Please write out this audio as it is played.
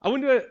I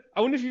wonder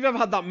if you've ever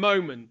had that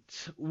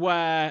moment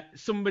where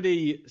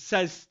somebody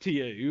says to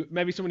you,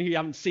 maybe someone who you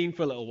haven't seen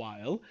for a little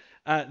while,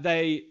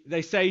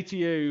 they say to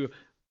you,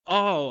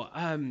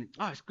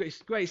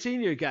 it's great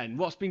seeing you again.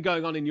 What's been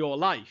going on in your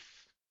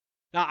life?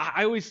 Now,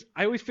 I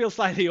always feel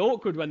slightly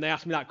awkward when they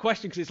ask me that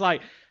question because it's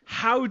like,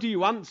 how do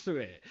you answer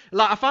it?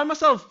 Like, I find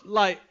myself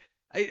like,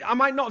 I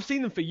might not have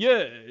seen them for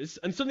years,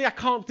 and suddenly I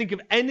can't think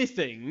of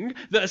anything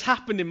that has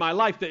happened in my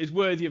life that is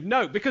worthy of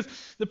note. Because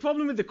the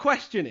problem with the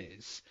question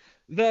is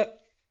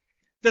that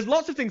there's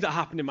lots of things that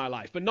happen in my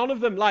life, but none of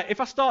them, like,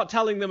 if I start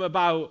telling them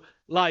about,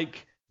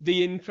 like,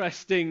 the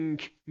interesting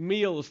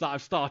meals that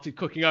I've started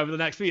cooking over the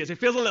next few years, it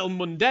feels a little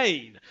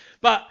mundane.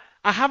 But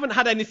I haven't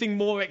had anything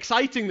more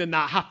exciting than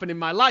that happen in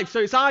my life.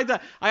 So it's I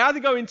either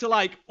go into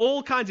like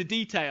all kinds of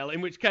detail,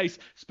 in which case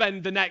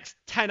spend the next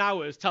 10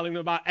 hours telling them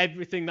about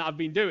everything that I've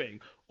been doing.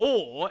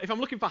 Or if I'm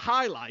looking for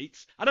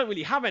highlights, I don't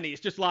really have any.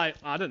 It's just like,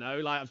 I don't know,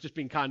 like I've just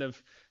been kind of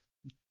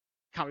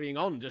carrying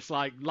on, just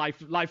like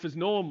life as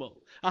normal.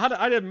 I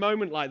had a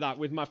moment like that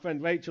with my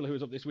friend Rachel, who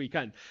was up this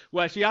weekend,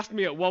 where she asked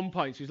me at one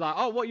point, she's like,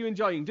 "Oh, what are you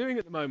enjoying doing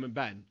at the moment,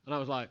 Ben?" And I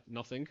was like,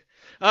 "Nothing."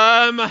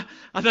 And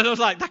then I was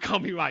like, "That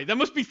can't be right. There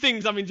must be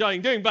things I'm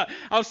enjoying doing." But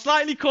I was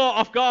slightly caught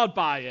off guard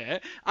by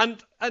it.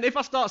 And if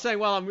I start saying,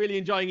 "Well, I'm really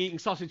enjoying eating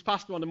sausage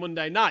pasta on a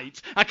Monday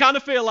night," I kind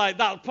of feel like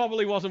that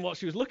probably wasn't what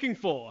she was looking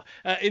for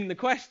in the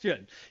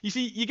question. You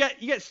see, you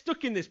get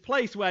stuck in this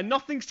place where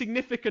nothing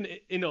significant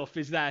enough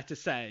is there to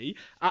say,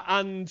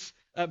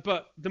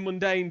 but the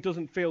mundane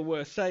doesn't feel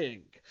worth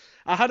saying.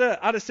 I had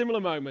a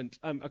similar moment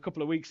a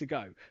couple of weeks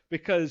ago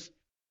because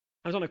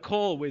I was on a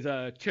call with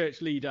a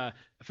church leader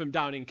from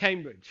down in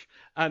Cambridge,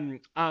 and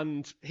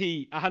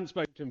I hadn't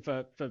spoken to him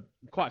for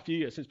quite a few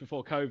years, since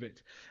before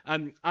COVID,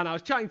 and I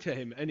was chatting to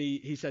him, and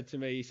he said to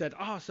me, he said,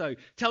 "Oh, so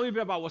tell me a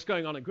bit about what's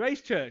going on at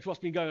Grace Church,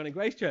 what's been going on at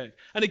Grace Church."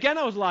 And again,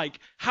 I was like,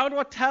 how do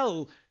I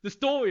tell the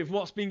story of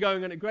what's been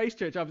going on at Grace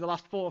Church over the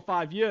last 4 or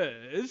 5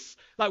 years?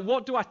 Like,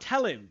 what do I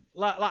tell him?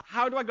 Like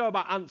how do I go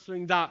about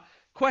answering that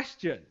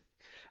question?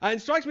 And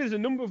it strikes me there's a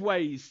number of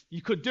ways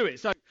you could do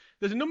it. So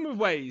there's a number of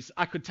ways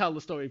I could tell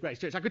the story of Grace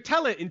Church. I could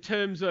tell it in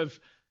terms of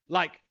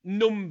like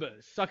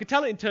numbers. So I could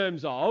tell it in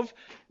terms of,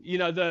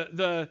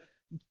 the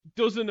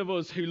dozen of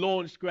us who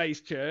launched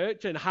Grace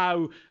Church, and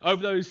how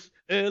over those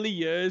early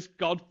years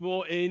God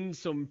brought in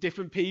some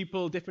different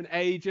people, different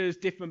ages,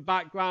 different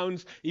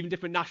backgrounds, even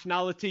different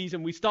nationalities,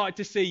 and we started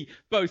to see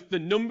both the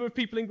number of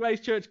people in Grace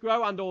Church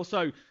grow and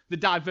also the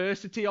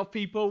diversity of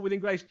people within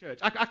Grace Church.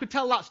 I could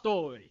tell that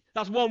story.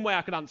 That's one way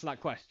I could answer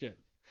that question.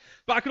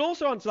 But I could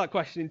also answer that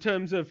question in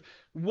terms of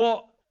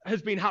what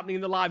has been happening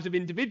in the lives of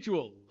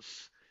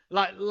individuals.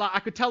 Like I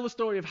could tell the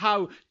story of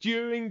how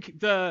during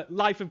the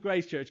life of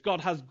Grace Church, God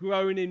has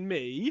grown in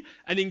me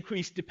and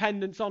increased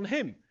dependence on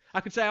him.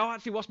 I could say,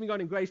 actually, what's been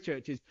going on in Grace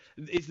Church is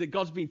that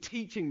God's been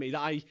teaching me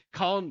that I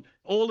can't,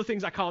 all the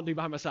things I can't do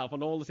by myself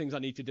and all the things I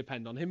need to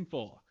depend on him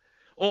for.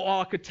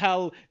 Or I could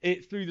tell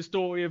it through the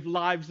story of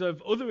lives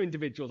of other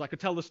individuals. I could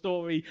tell the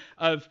story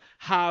of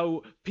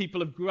how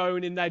people have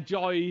grown in their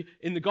joy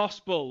in the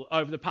gospel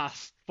over the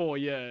past 4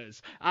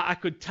 years. I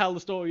could tell the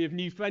story of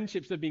new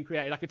friendships that have been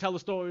created. I could tell the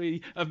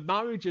story of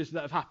marriages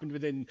that have happened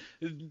within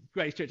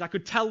Grace Church. I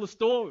could tell the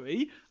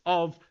story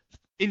of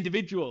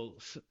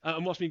individuals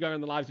and what's been going on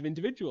in the lives of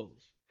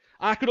individuals.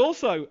 I could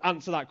also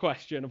answer that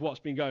question of what's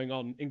been going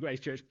on in Grace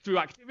Church through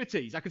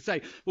activities. I could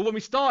say, well, when we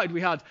started,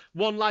 we had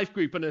one life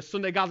group and a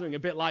Sunday gathering a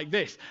bit like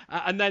this.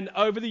 And then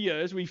over the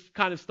years, we've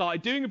kind of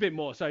started doing a bit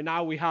more. So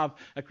now we have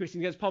a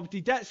Christians Against Poverty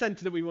Debt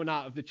Centre that we run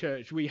out of the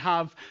church. We've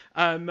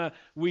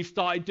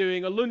started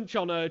doing a lunch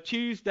on a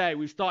Tuesday.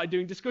 We've started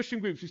doing discussion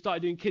groups. We've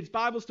started doing kids'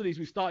 Bible studies.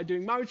 We've started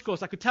doing marriage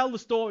course. I could tell the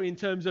story in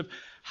terms of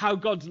how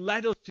God's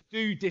led us to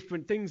do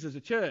different things as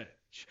a church.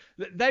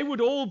 They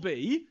would all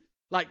be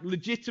like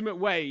legitimate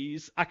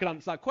ways I could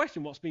answer that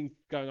question. What's been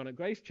going on at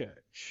Grace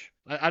Church?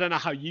 I don't know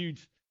how you'd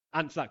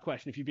answer that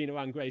question if you've been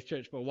around Grace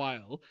Church for a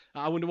while.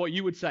 I wonder what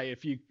you would say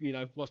if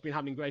what's been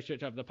happening in Grace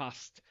Church over the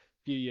past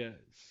few years.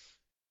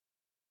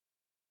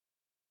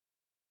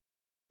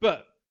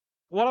 But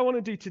what I want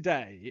to do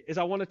today is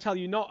I want to tell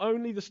you not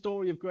only the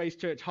story of Grace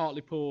Church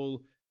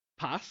Hartlepool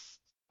past,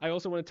 I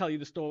also want to tell you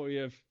the story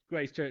of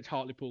Grace Church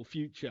Hartlepool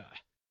future.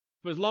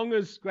 For as long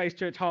as Grace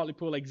Church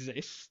Hartlepool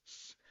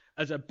exists,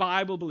 as a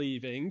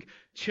Bible-believing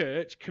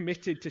church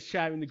committed to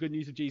sharing the good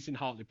news of Jesus in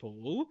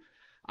Hartlepool,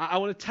 I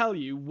want to tell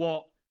you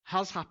what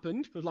has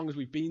happened for as long as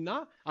we've been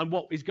that, and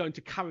what is going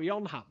to carry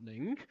on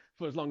happening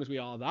for as long as we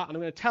are that. And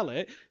I'm going to tell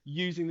it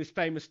using this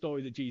famous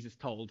story that Jesus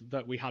told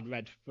that we had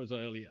read for us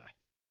earlier.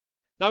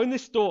 Now, in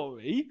this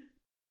story,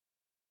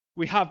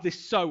 we have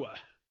this sower.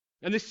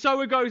 And this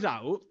sower goes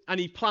out and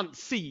he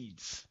plants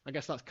seeds. I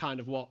guess that's kind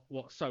of what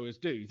sowers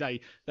do.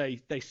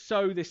 They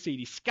sow this seed.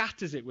 He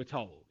scatters it, we're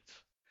told.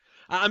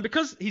 And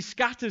because he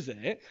scatters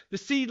it, the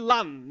seed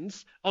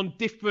lands on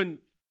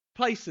different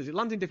places. It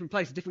lands in different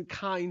places, different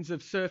kinds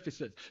of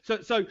surfaces.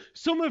 So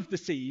some of the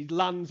seed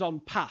lands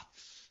on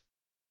paths.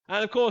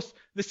 And of course,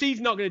 the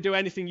seed's not going to do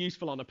anything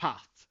useful on a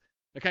path.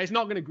 Okay, it's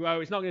not going to grow,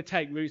 it's not going to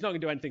take root, it's not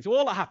going to do anything. So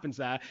all that happens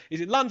there is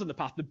it lands on the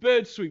path, the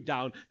birds swoop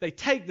down, they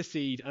take the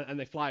seed and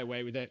they fly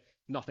away with it.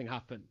 Nothing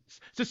happens.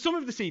 So some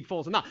of the seed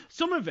falls on that.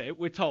 Some of it,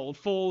 we're told,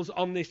 falls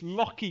on this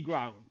rocky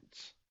ground.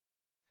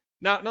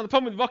 Now the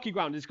problem with rocky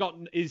ground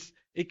is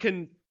it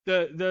can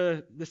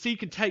the seed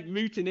can take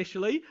root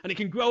initially and it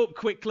can grow up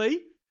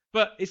quickly,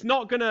 but it's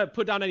not going to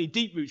put down any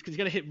deep roots because it's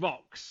going to hit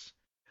rocks.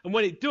 And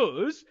when it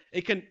does,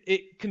 it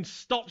can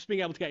stop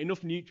being able to get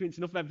enough nutrients,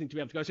 enough of everything to be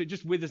able to go, so it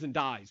just withers and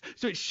dies.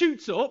 So it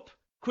shoots up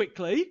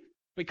quickly,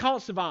 but it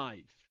can't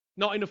survive.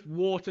 Not enough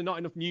water, not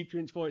enough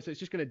nutrients for it, so it's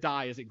just going to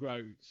die as it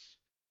grows.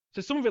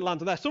 So some of it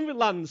lands on there. Some of it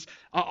lands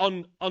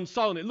on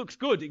soil, and it looks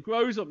good. It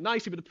grows up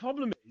nicely, but the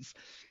problem is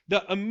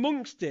that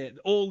amongst it,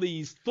 all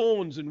these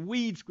thorns and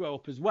weeds grow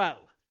up as well.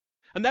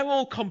 And they're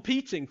all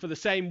competing for the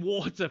same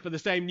water, for the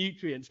same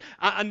nutrients.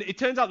 And it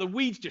turns out the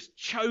weeds just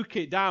choke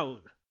it down.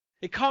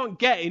 It can't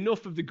get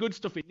enough of the good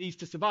stuff it needs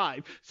to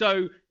survive,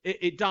 so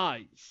it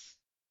dies.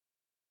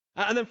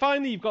 And then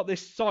finally, you've got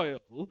this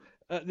soil,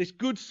 this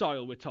good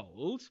soil, we're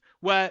told,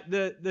 where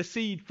the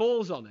seed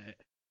falls on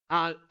it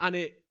and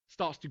it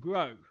starts to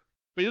grow.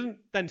 But it doesn't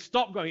then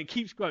stop growing, it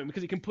keeps growing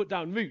because it can put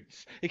down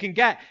roots. It can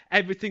get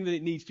everything that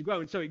it needs to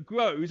grow, and so it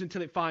grows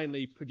until it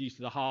finally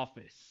produces a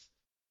harvest.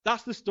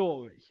 That's the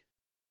story.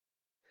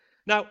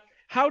 Now,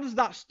 how does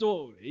that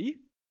story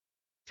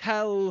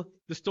tell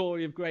the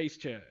story of Grace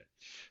Church?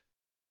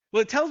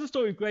 Well, it tells the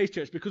story of Grace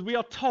Church because we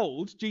are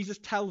told, Jesus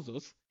tells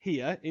us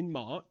here in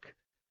Mark,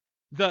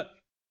 that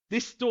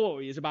this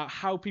story is about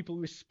how people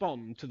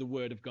respond to the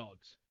word of God.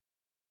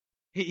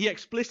 He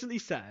explicitly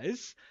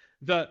says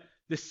that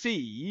the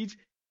seed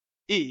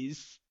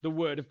is the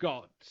word of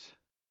God.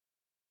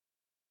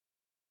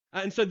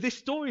 And so this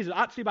story is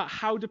actually about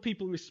how do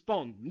people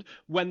respond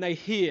when they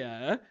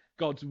hear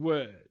God's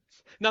words.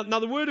 Now,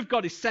 the word of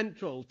God is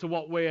central to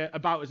what we're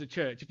about as a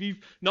church. If you've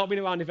not been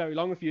around here very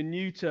long, if you're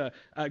new to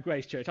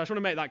Grace Church, I just want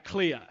to make that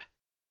clear.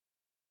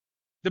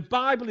 The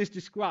Bible is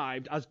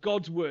described as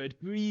God's word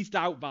breathed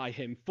out by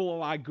him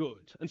for our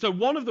good. And so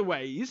one of the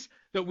ways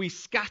that we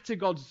scatter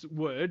God's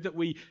word, that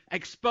we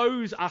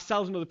expose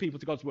ourselves and other people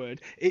to God's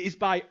word, it is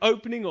by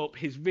opening up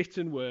his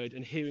written word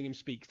and hearing him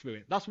speak through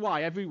it. That's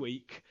why every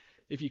week,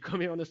 if you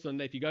come here on a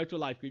Sunday, if you go to a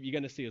life group, you're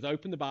going to see us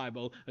open the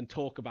Bible and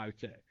talk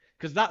about it.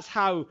 Because that's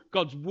how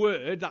God's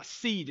word, that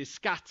seed, is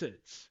scattered.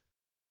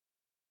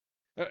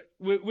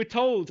 We're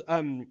told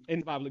in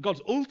the Bible that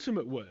God's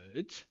ultimate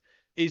word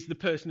is the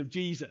person of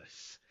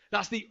Jesus.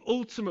 That's the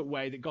ultimate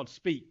way that God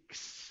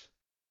speaks.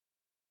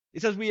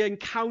 It's as we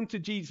encounter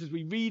Jesus, as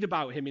we read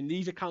about him in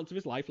these accounts of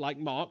his life, like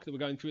Mark that we're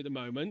going through at the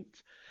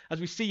moment,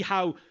 as we see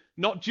how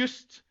not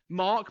just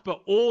Mark,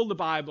 but all the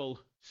Bible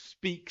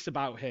speaks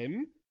about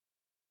him,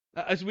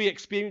 as we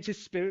experience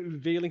his spirit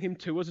revealing him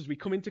to us, as we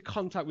come into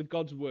contact with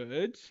God's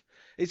words,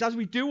 it's as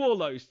we do all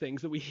those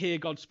things that we hear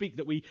God speak,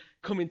 that we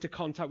come into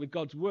contact with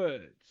God's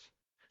words.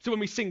 So when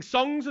we sing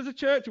songs as a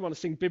church, we want to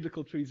sing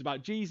biblical truths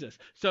about Jesus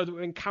so that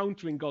we're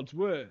encountering God's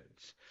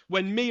words.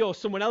 When me or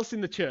someone else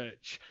in the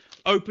church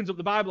opens up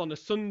the Bible on a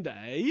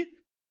Sunday,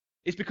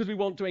 it's because we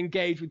want to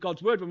engage with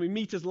God's word. When we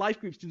meet as life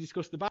groups to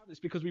discuss the Bible, it's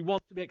because we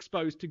want to be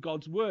exposed to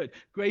God's word.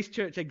 Grace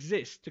Church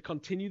exists to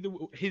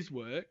continue his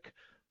work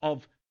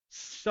of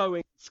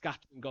sowing,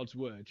 scattering God's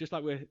word, just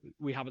like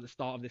we have at the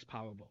start of this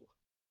parable.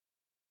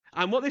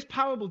 And what this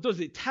parable does,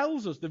 it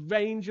tells us the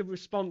range of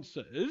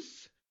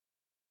responses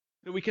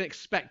that we can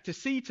expect to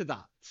see to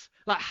that.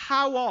 Like,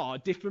 how are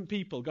different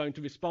people going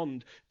to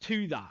respond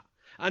to that?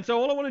 And so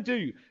all I want to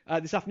do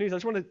this afternoon is I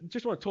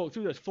just want to talk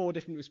through those 4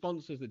 different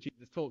responses that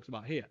Jesus talks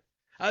about here.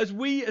 As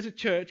we as a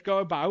church go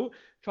about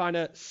trying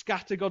to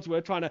scatter God's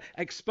word, trying to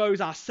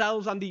expose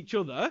ourselves and each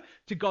other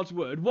to God's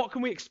word, what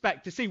can we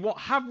expect to see? What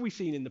have we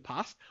seen in the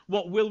past?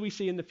 What will we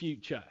see in the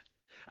future?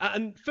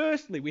 And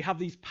firstly, we have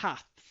these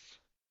paths.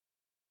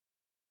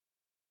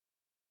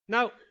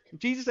 Now,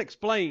 Jesus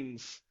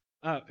explains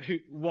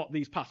what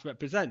these paths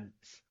represent.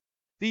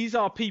 These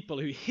are people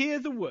who hear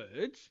the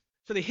words,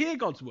 so they hear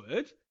God's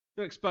word,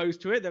 they're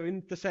exposed to it, they're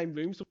in the same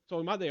room, so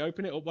talking about, they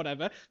open it up,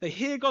 whatever. They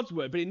hear God's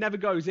word, but it never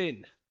goes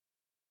in.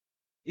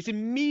 It's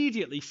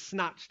immediately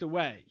snatched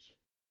away.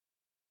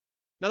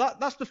 Now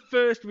that's the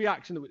first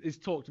reaction that is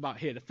talked about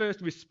here, the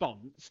first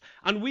response.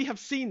 And we have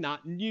seen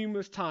that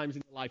numerous times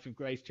in the life of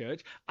Grace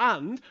Church,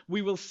 and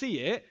we will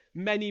see it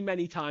many,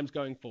 many times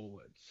going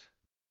forwards.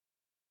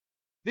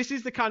 This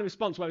is the kind of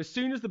response where as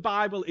soon as the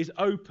Bible is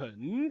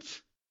opened,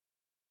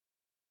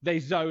 they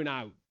zone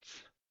out.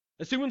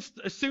 As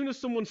soon as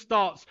someone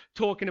starts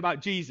talking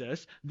about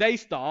Jesus, they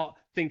start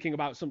thinking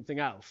about something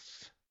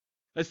else.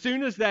 As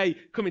soon as they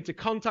come into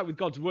contact with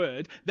God's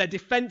word, their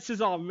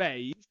defenses are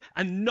raised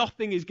and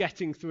nothing is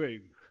getting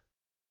through.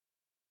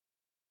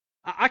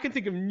 I can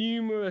think of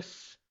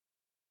numerous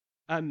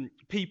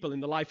people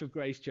in the life of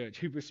Grace Church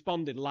who've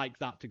responded like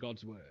that to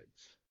God's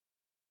words.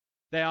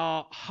 They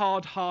are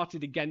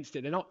hard-hearted against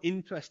it. They're not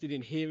interested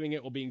in hearing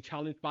it or being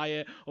challenged by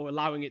it or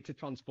allowing it to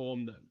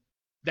transform them.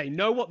 They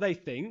know what they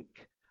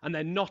think, and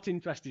they're not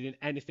interested in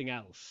anything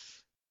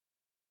else.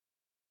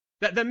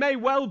 There may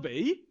well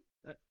be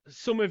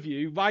Some of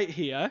you right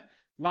here,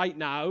 right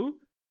now,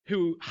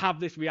 who have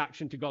this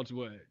reaction to God's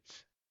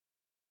words.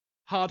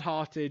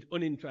 Hard-hearted,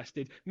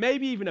 uninterested,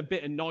 maybe even a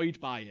bit annoyed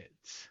by it.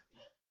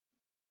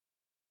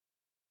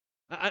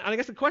 And I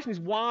guess the question is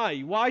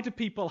why? Why do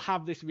people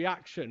have this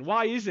reaction?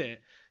 Why is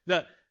it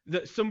that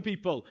some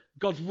people,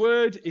 God's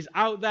word is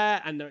out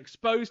there and they're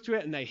exposed to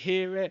it and they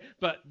hear it,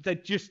 but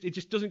it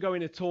just doesn't go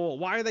in at all?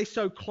 Why are they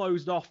so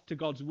closed off to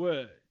God's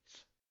word?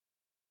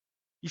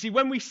 You see,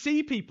 when we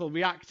see people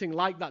reacting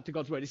like that to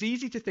God's word, it's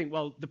easy to think,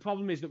 well, the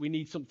problem is that we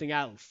need something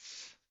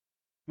else.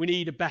 We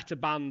need a better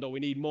band, or we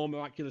need more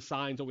miraculous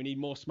signs, or we need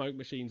more smoke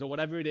machines, or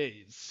whatever it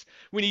is.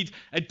 We need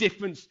a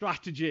different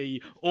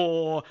strategy,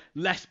 or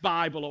less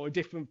Bible, or a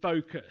different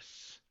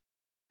focus.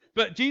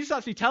 But Jesus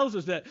actually tells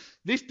us that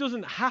this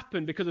doesn't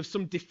happen because of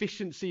some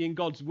deficiency in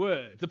God's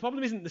word. The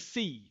problem isn't the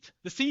seed.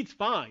 The seed's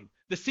fine.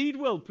 The seed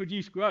will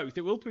produce growth.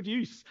 It will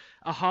produce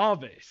a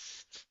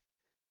harvest.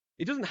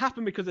 It doesn't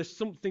happen because there's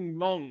something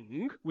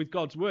wrong with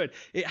God's word.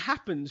 It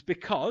happens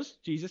because,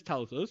 Jesus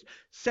tells us,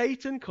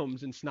 Satan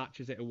comes and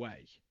snatches it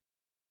away.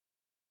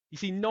 You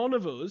see, none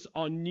of us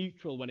are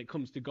neutral when it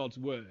comes to God's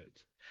word.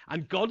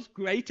 And God's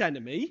great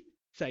enemy,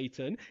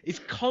 Satan, is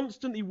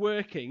constantly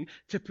working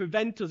to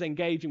prevent us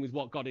engaging with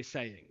what God is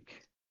saying.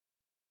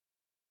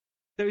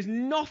 There is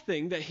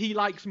nothing that he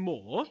likes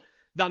more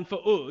than for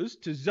us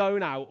to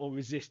zone out or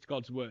resist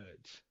God's word.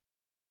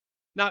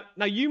 Now,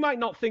 you might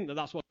not think that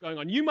that's what's going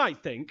on. You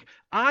might think,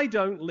 I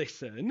don't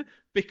listen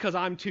because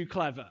I'm too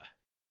clever.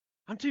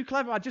 I'm too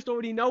clever. I just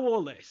already know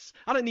all this.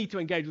 I don't need to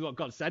engage with what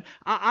God said.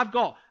 I've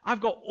got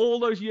all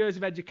those years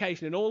of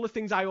education and all the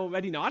things I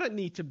already know. I don't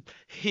need to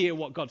hear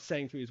what God's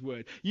saying through his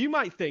word. You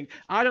might think,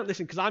 I don't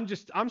listen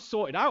because I'm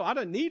sorted out. I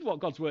don't need what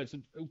God's word's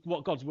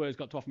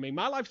got to offer me.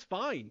 My life's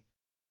fine.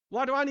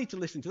 Why do I need to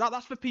listen to that?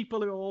 That's for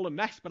people who are all a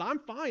mess, but I'm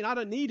fine. I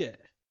don't need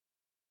it.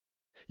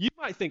 You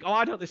might think,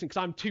 I don't listen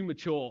because I'm too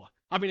mature.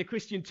 I've been a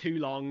Christian too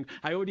long.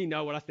 I already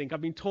know what I think.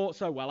 I've been taught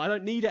so well. I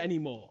don't need it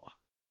anymore.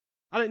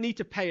 I don't need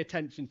to pay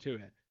attention to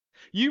it.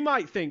 You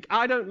might think,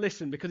 I don't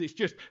listen because it's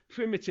just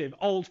primitive,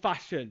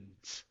 old-fashioned.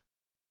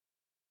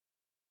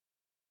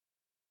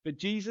 But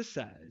Jesus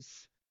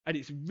says, at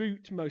its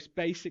root, most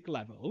basic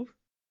level,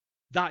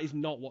 that is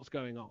not what's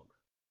going on.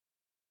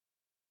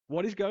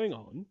 What is going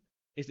on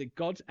is that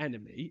God's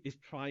enemy is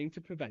trying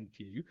to prevent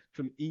you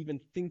from even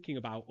thinking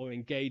about or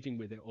engaging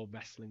with it or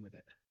wrestling with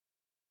it.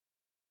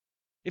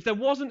 If there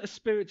wasn't a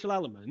spiritual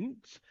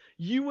element,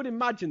 you would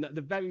imagine that at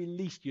the very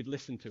least you'd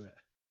listen to it.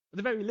 At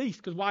the very least,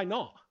 because why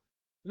not?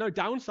 There's no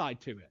downside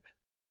to it.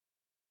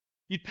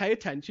 You'd pay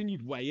attention,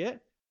 you'd weigh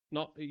it.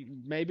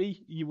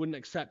 Maybe you wouldn't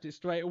accept it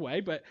straight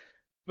away, but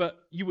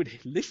you would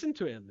listen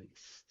to it at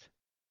least.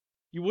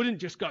 You wouldn't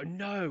just go,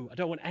 no, I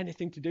don't want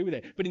anything to do with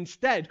it. But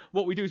instead,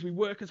 what we do is we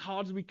work as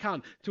hard as we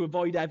can to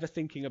avoid ever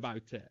thinking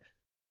about it.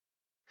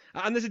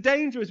 And there's a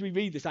danger as we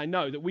read this, I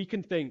know, that we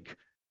can think,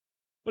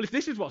 well, if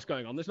this is what's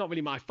going on, that's not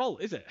really my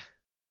fault, is it?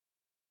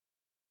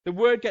 The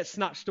word gets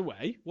snatched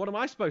away. What am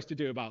I supposed to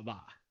do about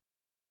that?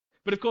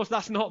 But of course,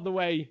 that's not the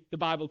way the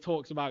Bible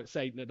talks about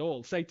Satan at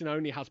all. Satan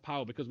only has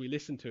power because we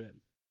listen to him.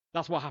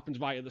 That's what happens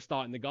right at the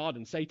start in the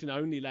garden. Satan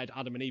only led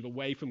Adam and Eve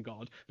away from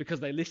God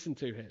because they listened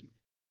to him.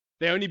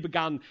 They only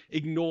began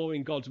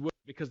ignoring God's word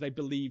because they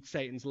believed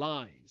Satan's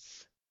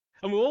lies.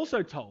 And we're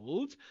also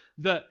told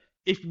that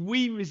if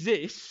we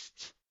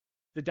resist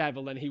the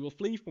devil, then he will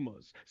flee from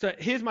us. So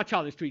here's my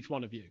challenge to each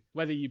one of you,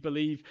 whether you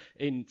believe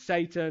in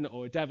Satan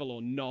or a devil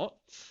or not.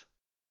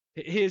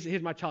 Here's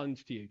my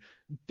challenge to you.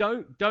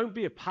 Don't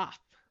be a path.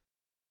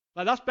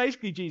 Like, that's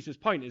basically Jesus'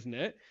 point, isn't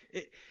it?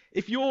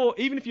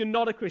 Even if you're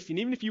not a Christian,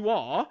 even if you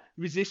are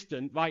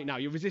resistant right now,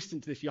 you're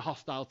resistant to this, you're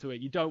hostile to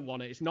it, you don't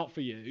want it, it's not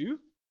for you,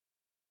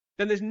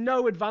 then there's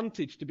no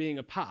advantage to being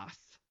a path.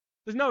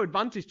 There's no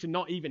advantage to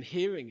not even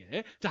hearing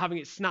it, to having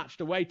it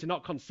snatched away, to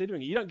not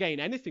considering it. You don't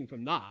gain anything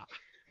from that.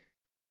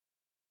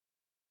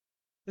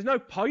 There's no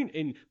point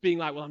in being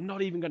like, well, I'm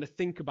not even going to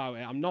think about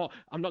it. I'm not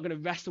going to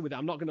wrestle with it.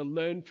 I'm not going to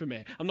learn from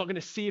it. I'm not going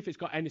to see if it's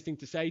got anything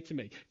to say to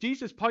me.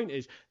 Jesus' point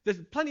is, there's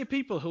plenty of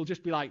people who'll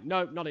just be like,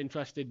 no, not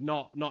interested,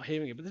 not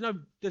hearing it. But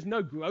there's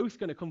no growth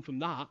going to come from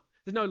that.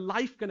 There's no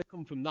life going to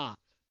come from that.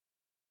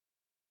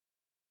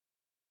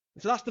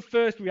 So that's the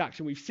first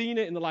reaction. We've seen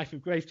it in the life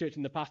of Grace Church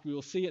in the past. We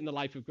will see it in the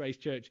life of Grace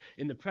Church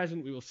in the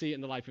present. We will see it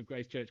in the life of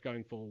Grace Church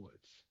going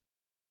forwards.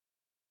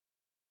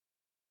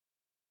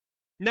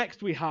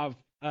 Next, we have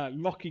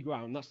rocky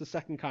ground. That's the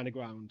second kind of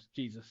ground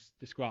Jesus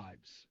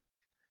describes.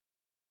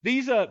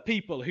 These are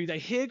people who they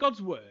hear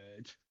God's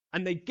word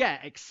and they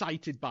get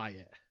excited by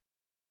it.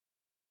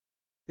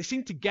 They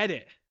seem to get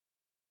it.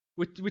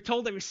 We're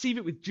told they receive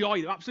it with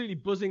joy. They're absolutely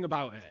buzzing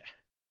about it.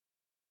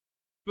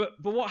 But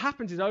what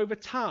happens is over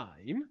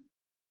time,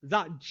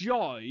 that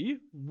joy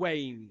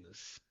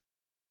wanes.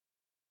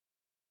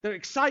 Their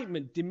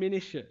excitement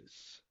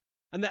diminishes.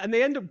 And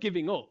they end up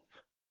giving up.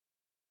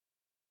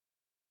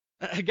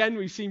 Again,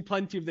 we've seen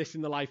plenty of this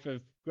in the life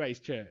of Grace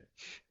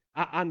Church.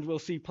 And we'll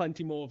see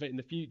plenty more of it in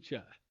the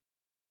future.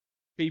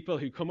 People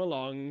who come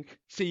along,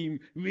 seem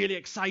really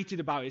excited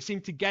about it,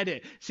 seem to get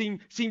it, seem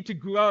to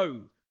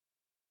grow.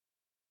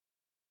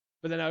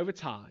 But then over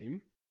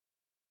time,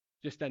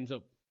 just ends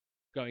up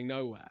going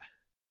nowhere.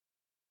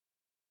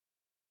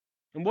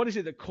 And what is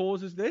it that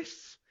causes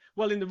this?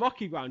 Well, in the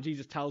rocky ground,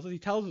 Jesus tells us, he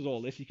tells us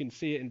all this. You can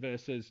see it in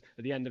verses,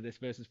 at the end of this,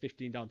 verses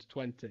 15 down to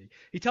 20.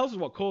 He tells us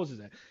what causes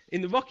it.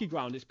 In the rocky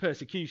ground, it's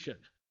persecution.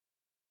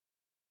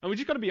 And we've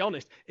just got to be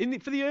honest.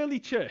 For the early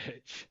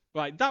church,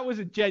 right, that was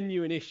a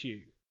genuine issue.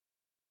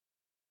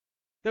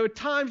 There were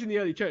times in the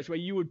early church where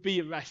you would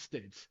be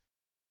arrested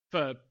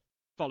for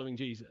following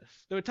Jesus.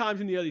 There were times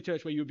in the early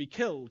church where you would be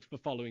killed for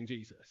following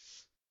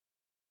Jesus.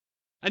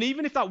 And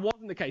even if that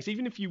wasn't the case,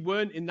 even if you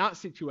weren't in that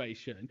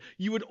situation,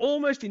 you would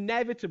almost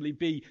inevitably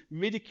be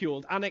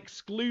ridiculed and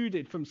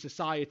excluded from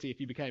society if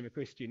you became a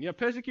Christian. You know,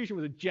 persecution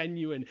was a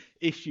genuine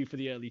issue for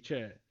the early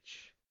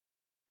church.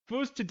 For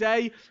us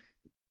today,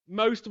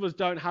 most of us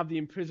don't have the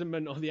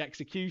imprisonment or the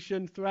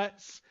execution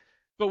threats,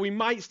 but we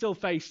might still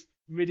face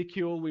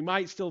ridicule. We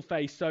might still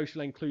face social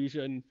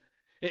inclusion.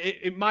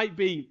 It might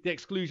be the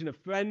exclusion of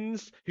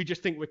friends who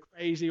just think we're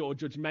crazy or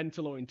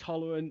judgmental or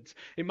intolerant.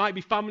 It might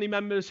be family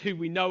members who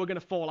we know are going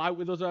to fall out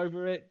with us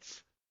over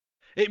it.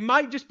 It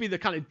might just be the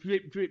kind of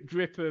drip, drip,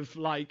 drip of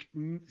like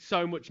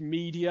so much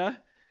media,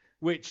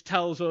 which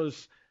tells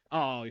us,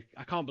 oh,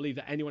 I can't believe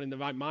that anyone in the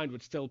right mind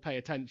would still pay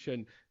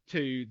attention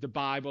to the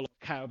Bible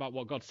or care about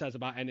what God says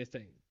about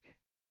anything.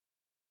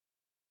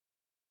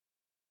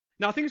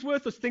 Now, I think it's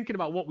worth us thinking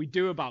about what we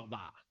do about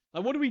that.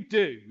 Like, what do we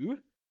do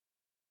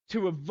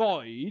to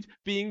avoid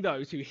being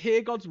those who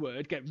hear God's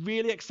word, get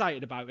really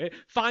excited about it,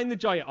 find the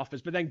joy it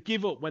offers, but then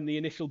give up when the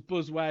initial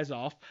buzz wears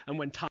off and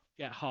when times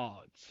get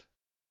hard?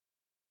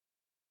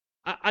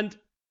 And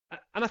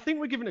I think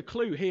we're given a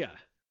clue here,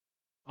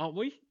 aren't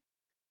we?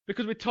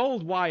 Because we're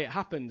told why it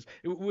happens.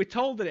 We're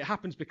told that it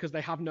happens because they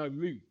have no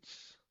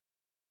roots.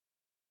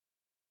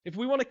 If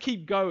we want to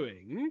keep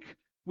going,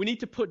 we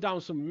need to put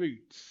down some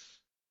roots.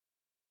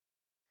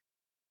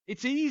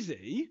 It's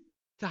easy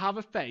to have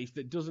a faith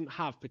that doesn't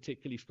have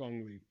particularly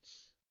strong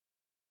roots.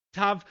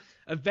 To have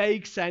a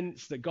vague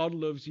sense that God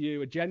loves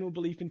you, a general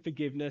belief in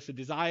forgiveness, a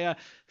desire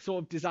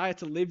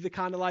to live the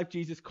kind of life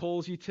Jesus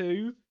calls you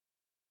to.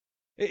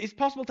 It's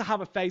possible to have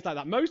a faith like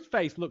that. Most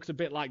faith looks a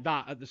bit like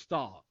that at the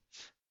start.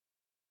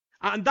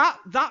 And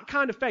that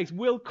kind of faith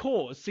will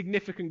cause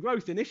significant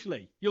growth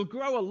initially. You'll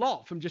grow a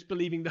lot from just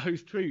believing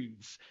those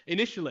truths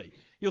initially.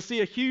 You'll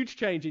see a huge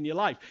change in your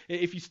life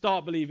if you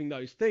start believing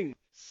those things.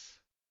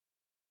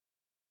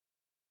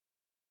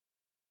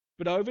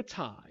 But over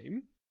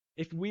time,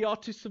 if we are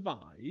to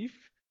survive,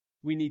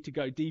 we need to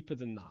go deeper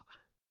than that.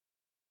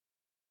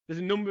 There's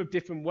a number of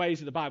different ways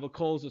that the Bible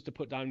calls us to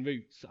put down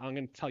roots. I'm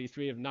going to tell you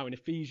 3 of them now. In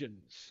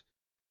Ephesians,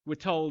 we're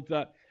told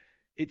that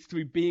it's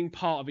through being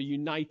part of a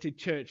united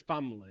church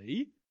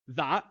family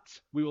that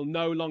we will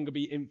no longer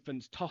be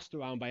infants tossed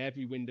around by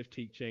every wind of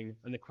teaching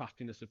and the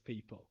craftiness of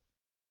people.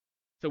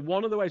 So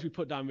one of the ways we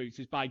put down roots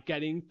is by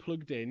getting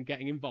plugged in,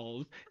 getting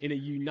involved in a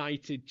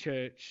united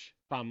church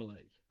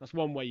family. That's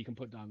one way you can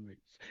put down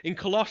roots. In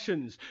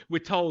Colossians, we're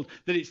told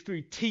that it's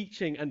through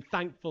teaching and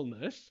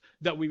thankfulness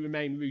that we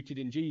remain rooted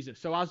in Jesus.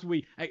 So as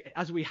we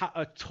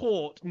are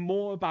taught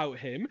more about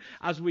him,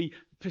 as we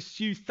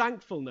pursue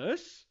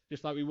thankfulness,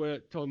 just like we were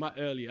talking about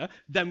earlier,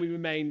 then we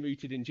remain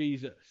rooted in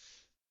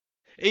Jesus.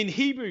 In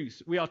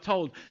Hebrews, we are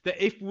told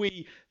that if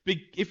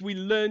we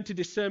learn to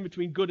discern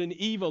between good and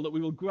evil, that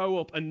we will grow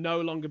up and no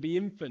longer be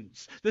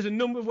infants. There's a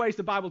number of ways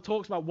the Bible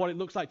talks about what it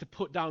looks like to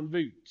put down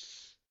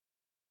roots.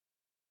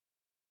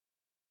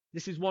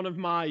 This is one of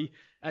my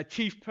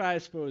chief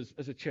prayers for us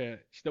as a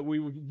church, that we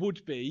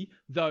would be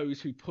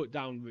those who put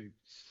down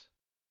roots.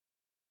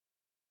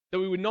 That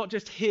we would not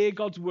just hear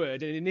God's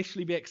word and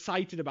initially be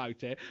excited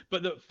about it,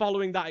 but that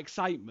following that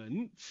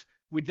excitement,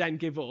 we'd then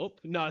give up.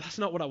 No, that's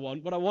not what I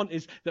want. What I want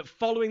is that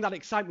following that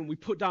excitement, we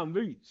put down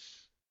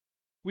roots.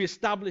 We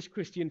establish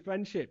Christian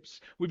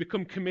friendships. We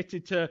become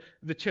committed to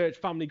the church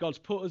family God's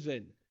put us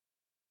in.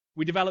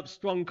 We develop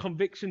strong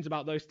convictions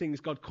about those things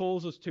God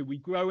calls us to. We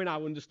grow in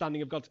our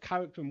understanding of God's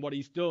character and what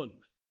he's done.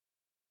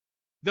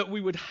 That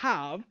we would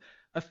have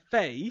a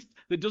faith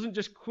that doesn't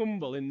just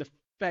crumble in the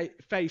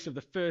face of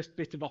the first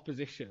bit of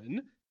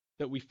opposition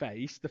that we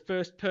face, the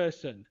first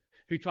person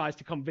who tries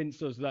to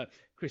convince us that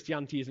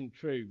Christianity isn't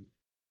true.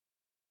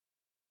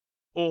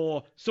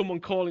 Or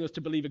someone calling us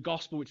to believe a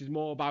gospel which is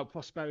more about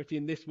prosperity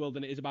in this world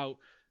than it is about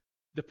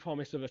the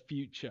promise of a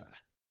future.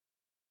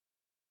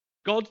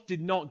 God did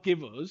not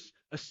give us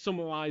a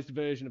summarized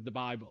version of the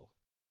Bible.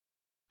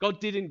 God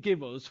didn't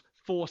give us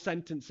 4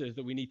 sentences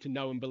that we need to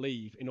know and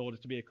believe in order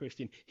to be a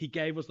Christian. He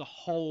gave us the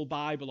whole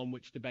Bible on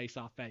which to base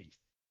our faith.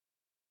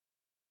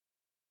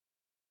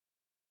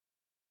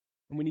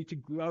 And we need to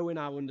grow in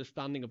our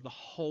understanding of the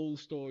whole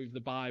story of the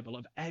Bible,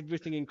 of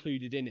everything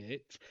included in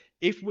it,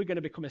 if we're going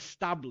to become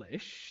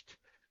established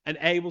and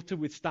able to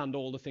withstand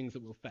all the things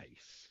that we'll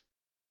face.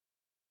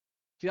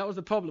 See, that was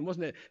the problem,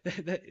 wasn't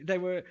it? They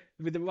were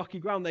with the rocky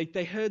ground.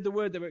 They heard the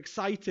word. They were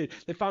excited.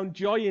 They found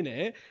joy in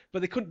it,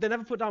 but they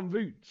never put down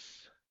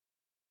roots.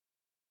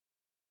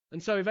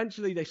 And so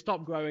eventually they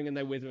stop growing and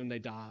they wither and they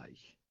die.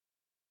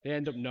 They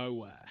end up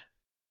nowhere.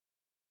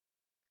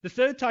 The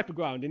third type of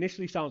ground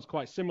initially sounds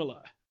quite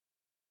similar.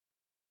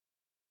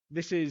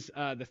 This is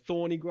the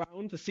thorny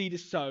ground. The seed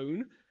is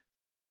sown,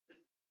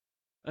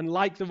 and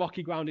like the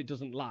rocky ground, it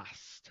doesn't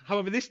last.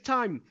 However, this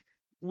time,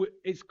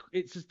 there's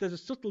a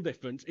subtle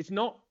difference.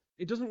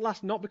 It doesn't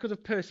last not because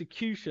of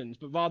persecutions,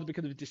 but rather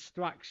because of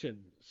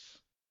distractions.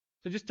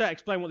 So just to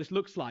explain what this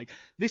looks like,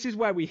 this is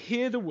where we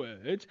hear the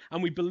word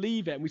and we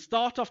believe it, and we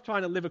start off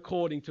trying to live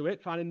according to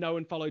it, trying to know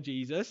and follow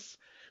Jesus.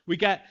 We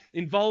get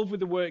involved with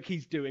the work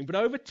he's doing, but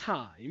over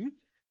time,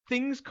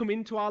 things come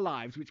into our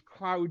lives which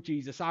crowd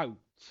Jesus out.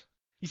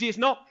 You see, it's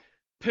not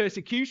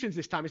persecutions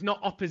this time, it's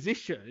not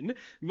opposition,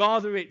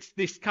 rather it's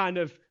these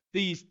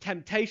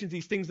temptations,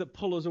 these things that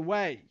pull us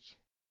away.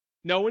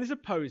 No one is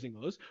opposing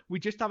us, we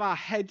just have our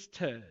heads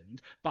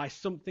turned by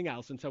something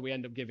else until we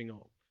end up giving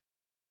up.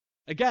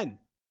 Again,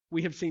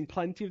 we have seen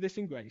plenty of this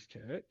in Grace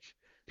Church,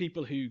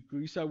 people who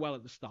grew so well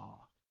at the start,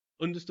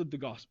 understood the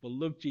gospel,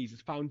 loved Jesus,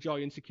 found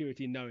joy and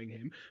security in knowing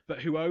him, but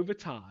who over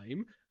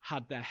time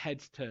had their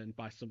heads turned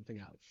by something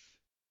else.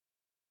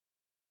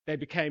 They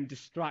became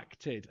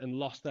distracted and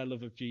lost their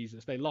love of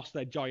Jesus. They lost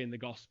their joy in the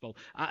gospel.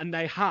 And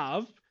they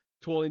have,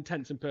 to all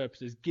intents and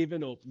purposes,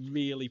 given up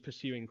really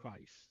pursuing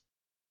Christ.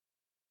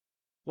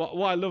 What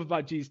I love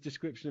about Jesus'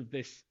 description of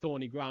this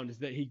thorny ground is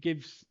that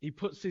he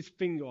puts his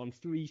finger on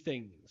three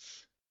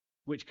things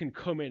which can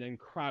come in and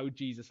crowd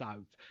Jesus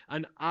out.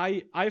 And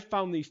I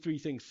found these three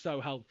things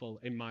so helpful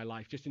in my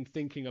life, just in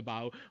thinking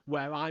about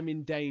where I'm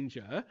in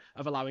danger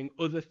of allowing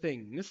other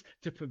things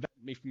to prevent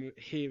me from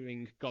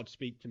hearing God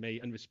speak to me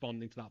and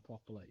responding to that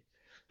properly.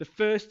 The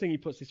first thing he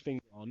puts his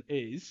finger on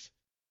is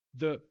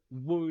the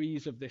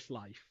worries of this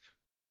life.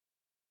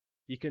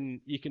 You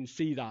can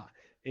see that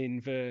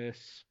in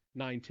verse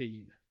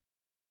 19.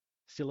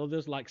 Still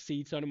others, like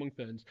seed sown among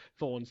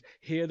thorns,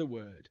 hear the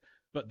word,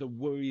 but the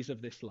worries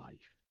of this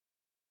life.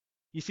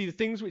 You see, the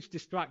things which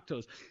distract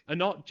us are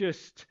not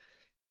just,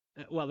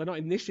 they're not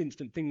in this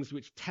instant things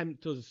which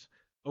tempt us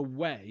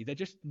away. They're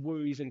just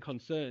worries and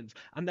concerns.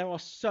 And there are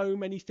so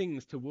many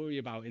things to worry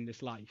about in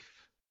this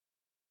life.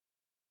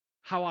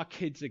 How our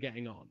kids are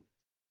getting on.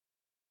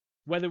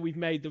 Whether we've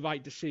made the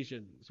right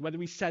decisions. Whether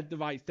we said the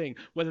right thing.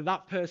 Whether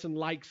that person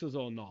likes us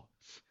or not.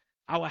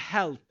 Our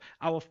health,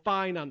 our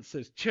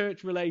finances,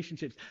 church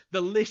relationships.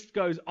 The list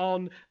goes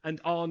on and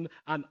on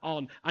and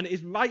on. And it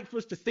is right for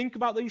us to think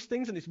about these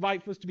things, and it's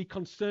right for us to be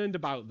concerned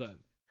about them.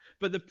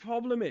 But the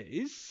problem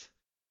is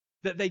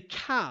that they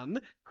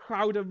can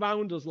crowd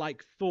around us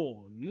like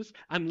thorns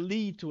and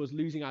lead to us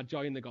losing our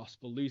joy in the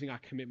gospel, losing our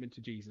commitment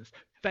to Jesus,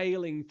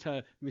 failing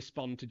to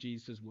respond to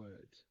Jesus'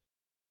 word.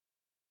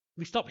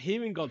 We stop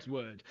hearing God's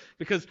word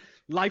because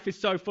life is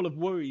so full of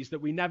worries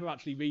that we never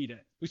actually read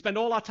it. We spend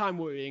all our time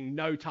worrying,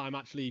 no time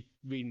actually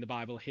reading the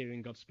Bible,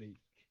 hearing God speak.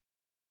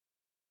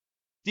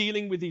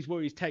 Dealing with these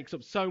worries takes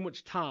up so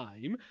much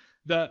time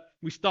that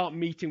we start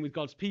meeting with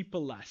God's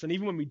people less. And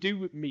even when we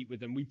do meet with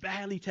them, we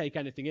barely take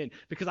anything in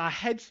because our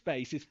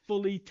headspace is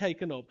fully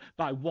taken up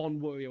by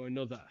one worry or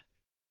another.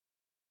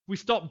 We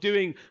stop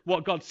doing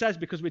what God says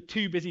because we're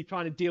too busy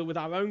trying to deal with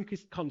our own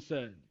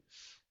concerns.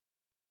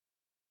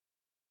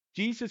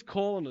 Jesus'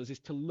 call on us is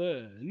to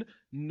learn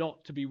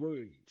not to be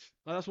worried.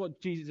 Well, that's what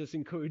Jesus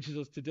encourages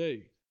us to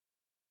do.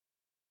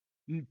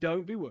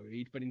 Don't be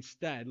worried, but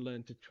instead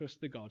learn to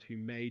trust the God who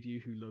made you,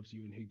 who loves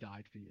you, and who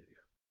died for you.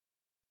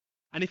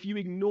 And if you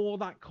ignore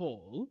that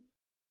call,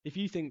 if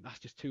you think that's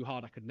just too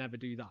hard, I could never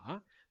do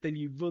that, then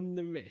you run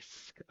the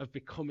risk of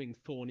becoming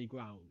thorny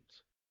ground,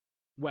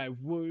 where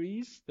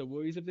the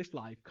worries of this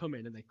life come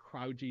in and they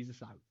crowd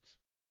Jesus out.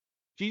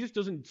 Jesus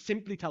doesn't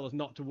simply tell us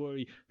not to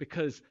worry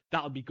because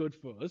that'll be good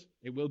for us.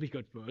 It will be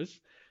good for us.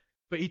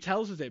 But he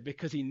tells us it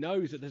because he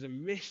knows that there's a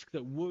risk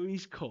that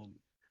worries come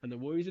and the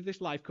worries of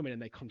this life come in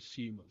and they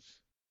consume us.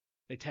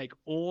 They take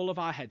all of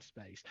our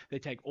headspace. They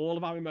take all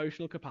of our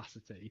emotional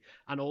capacity.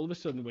 And all of a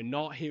sudden, we're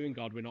not hearing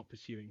God. We're not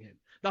pursuing him.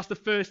 That's the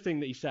first thing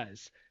that he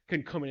says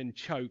can come in and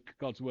choke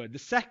God's word. The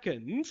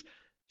second,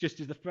 just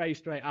as the phrase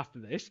straight after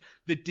this,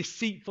 the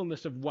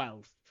deceitfulness of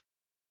wealth.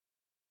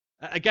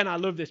 Again, I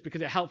love this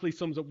because it helpfully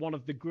sums up one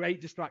of the great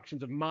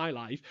distractions of my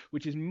life,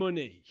 which is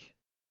money.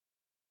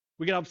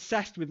 We get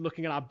obsessed with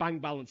looking at our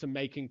bank balance and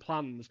making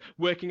plans,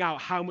 working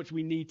out how much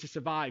we need to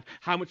survive,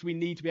 how much we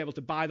need to be able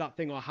to buy that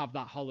thing or have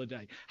that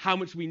holiday, how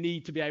much we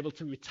need to be able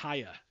to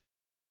retire.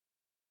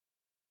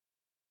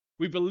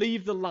 We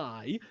believe the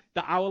lie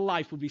that our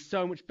life would be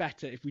so much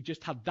better if we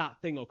just had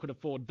that thing or could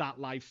afford that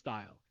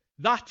lifestyle.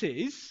 That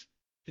is,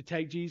 to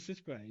take Jesus'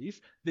 phrase,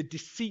 the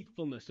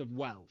deceitfulness of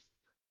wealth.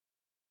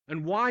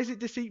 And why is it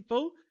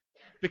deceitful?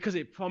 Because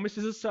it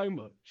promises us so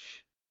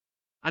much.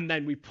 And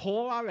then we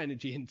pour our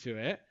energy into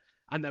it.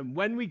 And then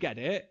when we get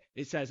it,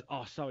 it says,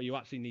 oh, sorry, you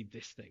actually need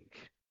this thing.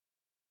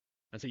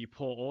 And so you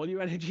pour all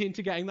your energy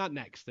into getting that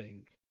next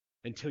thing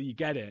until you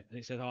get it. And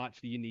it says, oh,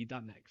 actually, you need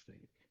that next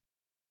thing.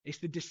 It's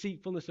the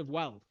deceitfulness of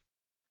wealth.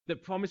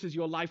 that promises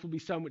your life will be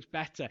so much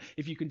better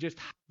if you can just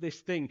have this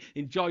thing,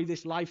 enjoy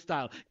this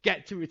lifestyle,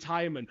 get to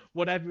retirement,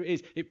 whatever it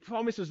is. It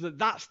promises that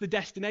that's the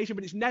destination,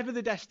 but it's never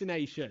the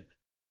destination.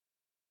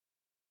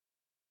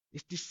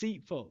 It's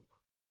deceitful.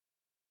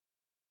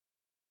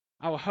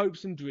 Our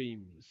hopes and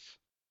dreams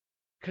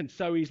can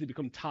so easily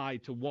become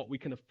tied to what we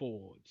can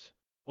afford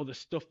or the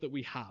stuff that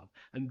we have.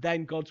 And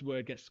then God's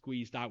word gets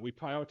squeezed out. We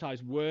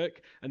prioritize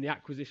work and the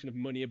acquisition of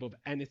money above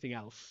anything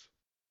else.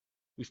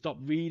 We stop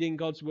reading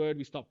God's word.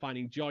 We stop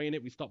finding joy in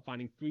it. We stop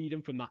finding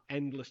freedom from that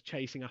endless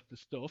chasing after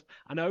stuff.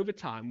 And over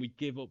time, we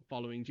give up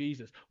following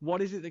Jesus.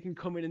 What is it that can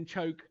come in and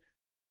choke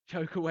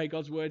away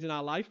God's word in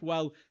our life?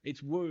 Well,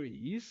 it's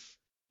worries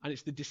and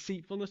it's the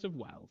deceitfulness of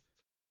wealth.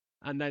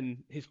 And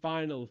then his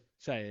final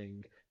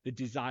saying, the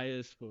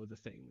desires for other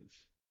things.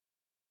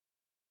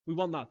 We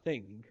want that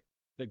thing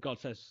that God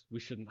says we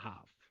shouldn't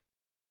have.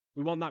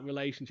 We want that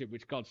relationship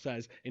which God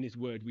says in his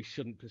word we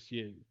shouldn't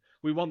pursue.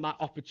 We want that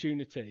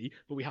opportunity,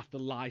 but we have to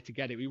lie to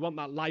get it. We want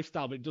that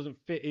lifestyle, but it doesn't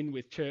fit in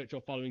with church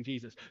or following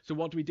Jesus. So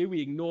what do?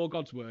 We ignore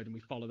God's word and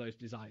we follow those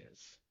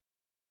desires.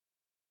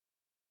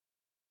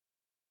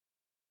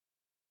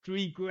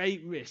 3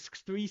 great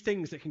risks, 3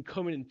 things that can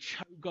come in and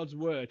choke God's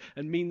word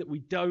and mean that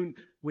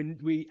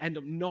we end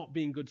up not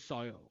being good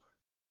soil.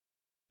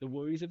 The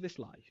worries of this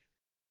life,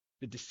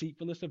 the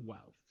deceitfulness of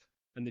wealth,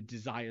 and the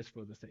desires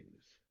for other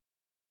things.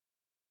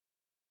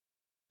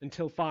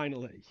 Until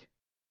finally,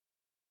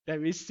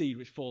 there is seed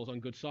which falls on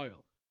good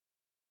soil.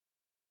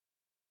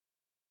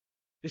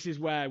 This is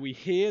where we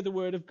hear the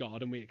word of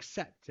God and we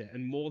accept it,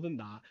 and more than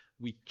that,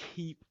 we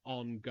keep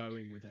on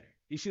going with it.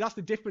 You see, that's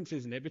the difference,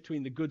 isn't it,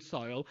 between the good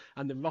soil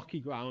and the rocky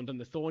ground and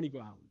the thorny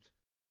ground.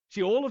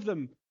 See, all of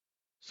them,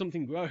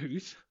 something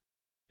grows.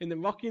 In the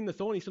rocky and the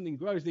thorny, something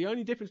grows. The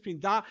only difference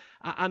between that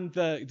and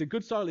the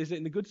good soil is that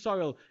in the good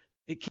soil,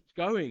 it keeps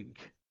going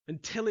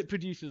until it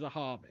produces a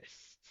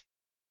harvest.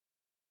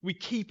 We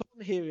keep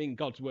on hearing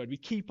God's word. We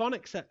keep on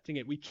accepting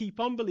it. We keep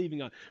on believing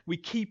it. We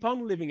keep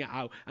on living it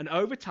out. And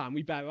over time,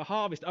 we bear a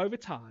harvest. Over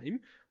time,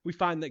 we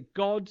find that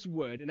God's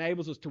word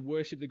enables us to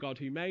worship the God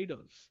who made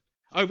us.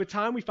 Over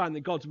time, we find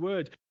that God's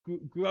word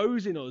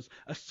grows in us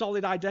a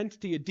solid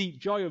identity, a deep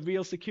joy, a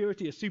real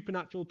security, a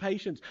supernatural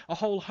patience, a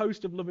whole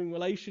host of loving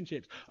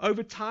relationships.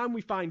 Over time,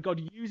 we find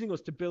God using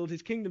us to build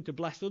his kingdom, to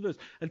bless others,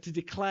 and to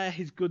declare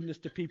his goodness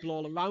to people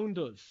all around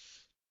us.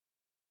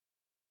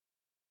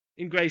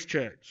 In Grace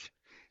Church,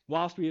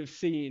 whilst we have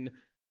seen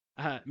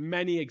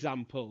many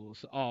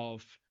examples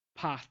of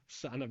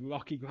paths and of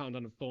rocky ground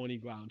and of thorny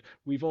ground,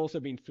 we've also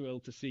been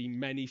thrilled to see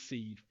many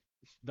seeds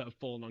that have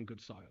fallen on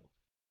good soil.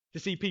 To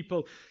see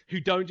people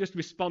who don't just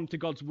respond to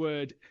God's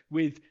word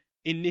with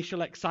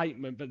initial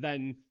excitement but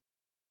then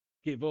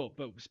give up,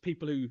 but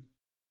people who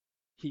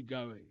keep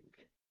going,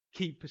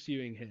 keep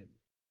pursuing him,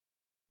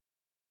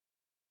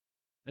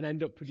 and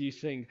end up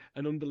producing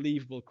an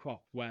unbelievable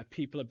crop where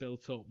people are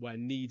built up, where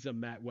needs are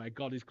met, where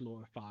God is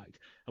glorified,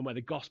 and where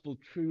the gospel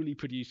truly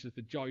produces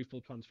the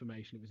joyful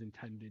transformation it was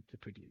intended to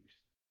produce.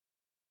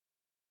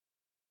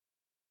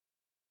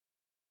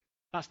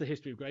 That's the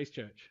history of Grace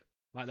Church,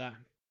 right there.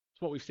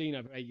 It's what we've seen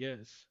over 8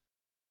 years.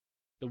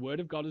 The word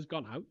of God has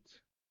gone out,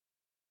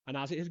 and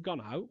as it has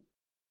gone out,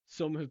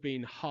 some have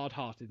been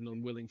hard-hearted and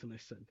unwilling to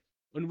listen,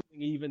 unwilling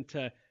even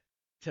to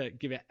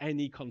give it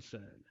any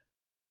concern.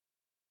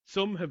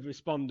 Some have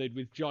responded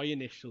with joy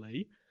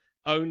initially,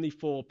 only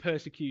for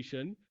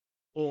persecution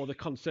or the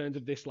concerns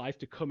of this life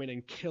to come in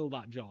and kill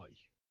that joy.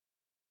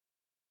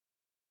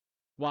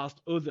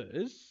 Whilst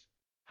others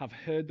have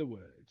heard the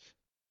word,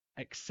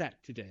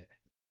 accepted it,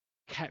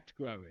 kept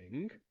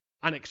growing,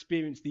 and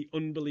experienced the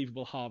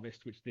unbelievable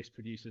harvest which this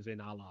produces in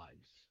our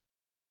lives.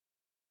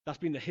 That's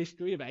been the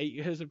history of 8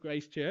 years of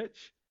Grace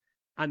Church,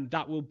 and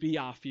that will be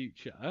our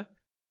future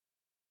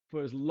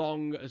for as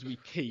long as we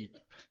keep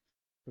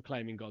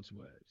proclaiming God's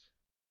word.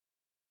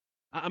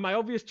 And my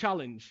obvious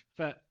challenge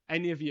for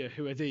any of you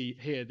who are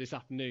here this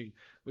afternoon,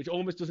 which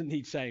almost doesn't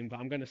need saying, but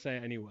I'm going to say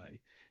it anyway,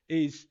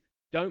 is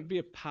don't be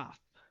a path.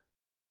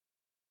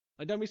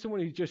 Like, don't be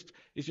someone who is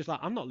just like,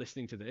 I'm not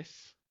listening to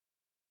this.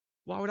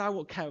 Why would I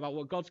care about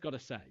what God's got to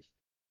say?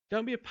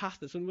 Don't be a path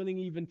that's unwilling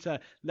even to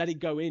let it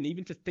go in,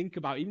 even to think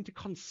about, even to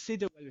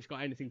consider whether it's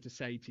got anything to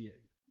say to you.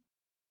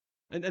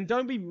 And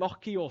don't be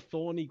rocky or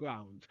thorny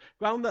ground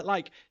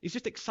that is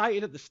just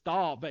excited at the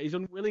start, but is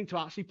unwilling to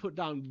actually put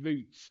down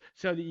roots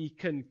so that you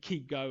can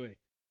keep going.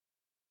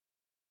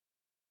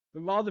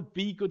 But rather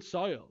be good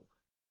soil.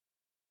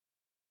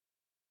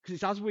 Because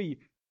it's as we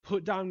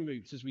put down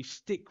roots, as we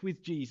stick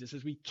with Jesus,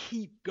 as we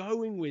keep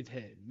going with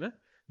him,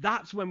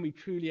 that's when we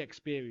truly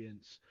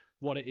experience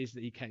what it is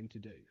that he came to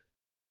do.